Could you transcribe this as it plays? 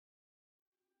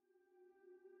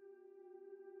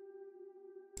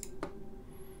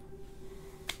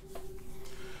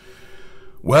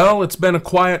Well, it's been a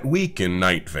quiet week in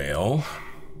Night Vale,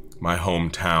 my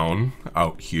hometown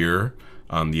out here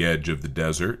on the edge of the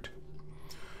desert.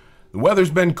 The weather's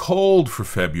been cold for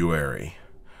February,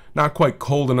 not quite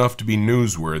cold enough to be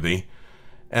newsworthy,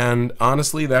 and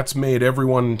honestly, that's made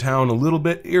everyone in town a little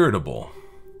bit irritable.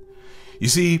 You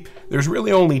see, there's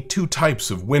really only two types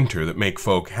of winter that make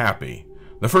folk happy.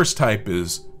 The first type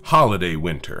is holiday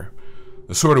winter,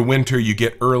 the sort of winter you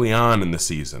get early on in the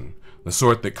season. The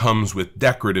sort that comes with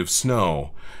decorative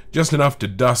snow, just enough to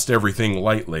dust everything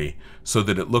lightly so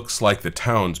that it looks like the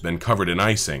town's been covered in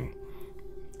icing.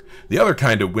 The other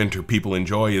kind of winter people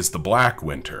enjoy is the black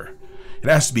winter. It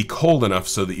has to be cold enough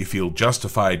so that you feel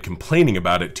justified complaining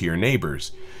about it to your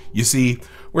neighbors. You see,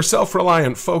 we're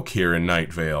self-reliant folk here in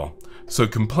Night Vale, so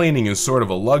complaining is sort of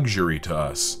a luxury to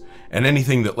us, and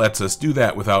anything that lets us do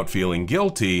that without feeling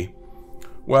guilty,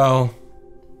 well,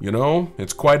 you know,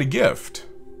 it's quite a gift.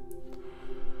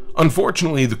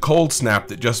 Unfortunately, the cold snap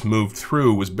that just moved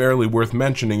through was barely worth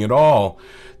mentioning at all.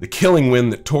 The killing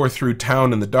wind that tore through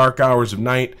town in the dark hours of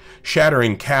night,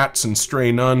 shattering cats and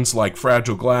stray nuns like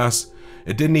fragile glass,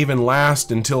 it didn't even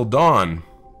last until dawn.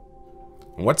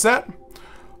 What's that?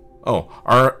 Oh,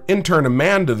 our intern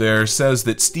Amanda there says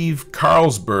that Steve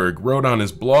Carlsberg wrote on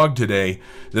his blog today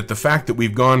that the fact that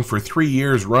we've gone for 3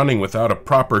 years running without a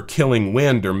proper killing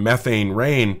wind or methane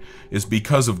rain is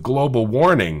because of global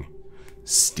warming.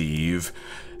 Steve,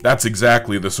 that's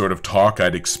exactly the sort of talk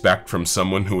I'd expect from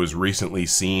someone who was recently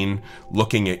seen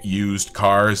looking at used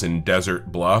cars in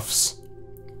desert bluffs.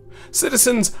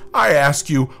 Citizens, I ask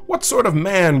you, what sort of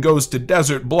man goes to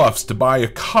desert bluffs to buy a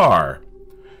car?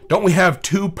 Don't we have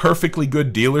 2 perfectly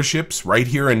good dealerships right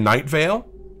here in Night Vale?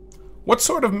 What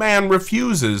sort of man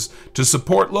refuses to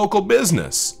support local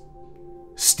business?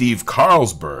 Steve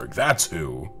Carlsberg, that's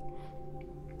who.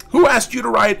 Who asked you to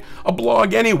write a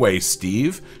blog anyway,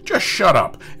 Steve? Just shut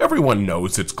up. Everyone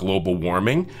knows it's global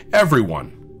warming.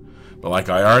 Everyone. But like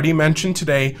I already mentioned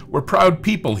today, we're proud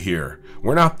people here.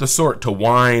 We're not the sort to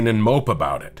whine and mope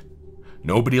about it.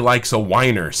 Nobody likes a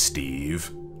whiner,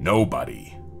 Steve.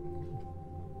 Nobody.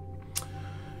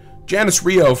 Janice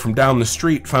Rio from down the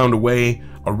street found a way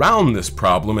around this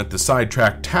problem at the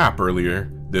Sidetrack Tap earlier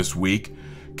this week,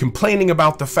 complaining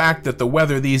about the fact that the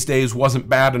weather these days wasn't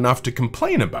bad enough to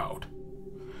complain about.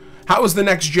 How is the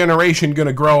next generation going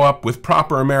to grow up with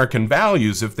proper American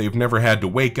values if they've never had to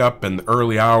wake up in the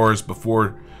early hours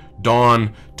before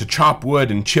dawn to chop wood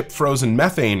and chip frozen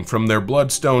methane from their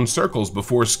bloodstone circles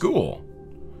before school?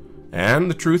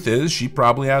 And the truth is, she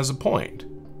probably has a point.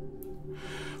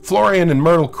 Florian and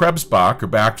Myrtle Krebsbach are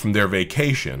back from their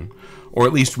vacation, or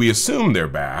at least we assume they're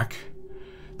back.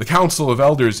 The Council of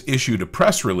Elders issued a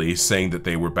press release saying that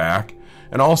they were back,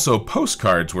 and also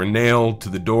postcards were nailed to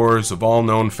the doors of all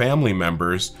known family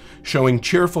members, showing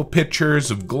cheerful pictures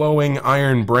of glowing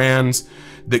iron brands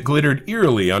that glittered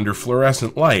eerily under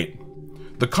fluorescent light.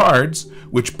 The cards,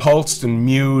 which pulsed and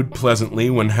mewed pleasantly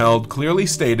when held, clearly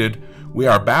stated, "We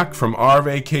are back from our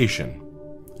vacation."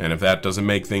 And if that doesn't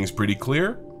make things pretty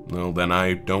clear, well, then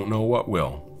I don't know what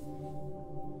will.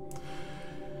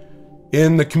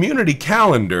 In the community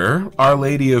calendar, Our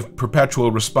Lady of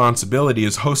Perpetual Responsibility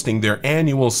is hosting their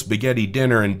annual spaghetti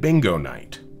dinner and bingo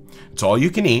night. It's all you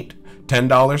can eat,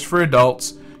 $10 for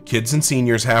adults, kids and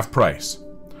seniors half price.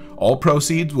 All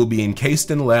proceeds will be encased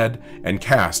in lead and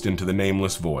cast into the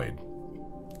nameless void.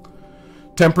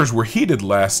 Tempers were heated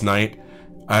last night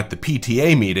at the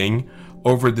PTA meeting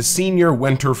over the senior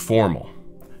winter formal.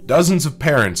 Dozens of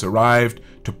parents arrived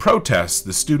to protest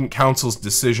the student council's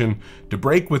decision to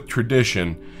break with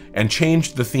tradition and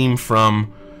change the theme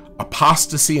from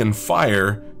apostasy and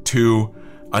fire to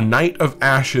a night of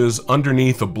ashes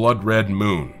underneath a blood-red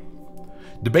moon.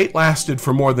 Debate lasted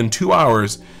for more than 2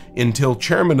 hours until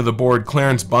chairman of the board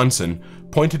Clarence Bunsen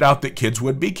pointed out that kids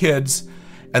would be kids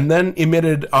and then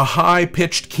emitted a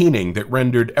high-pitched keening that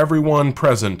rendered everyone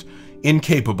present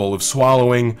incapable of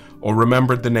swallowing or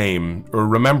remembering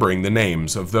the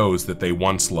names of those that they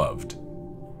once loved.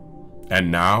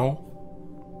 And now,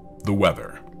 the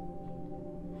weather.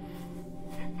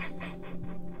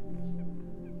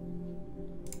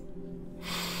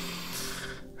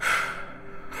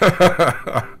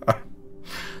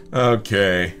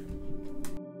 Okay.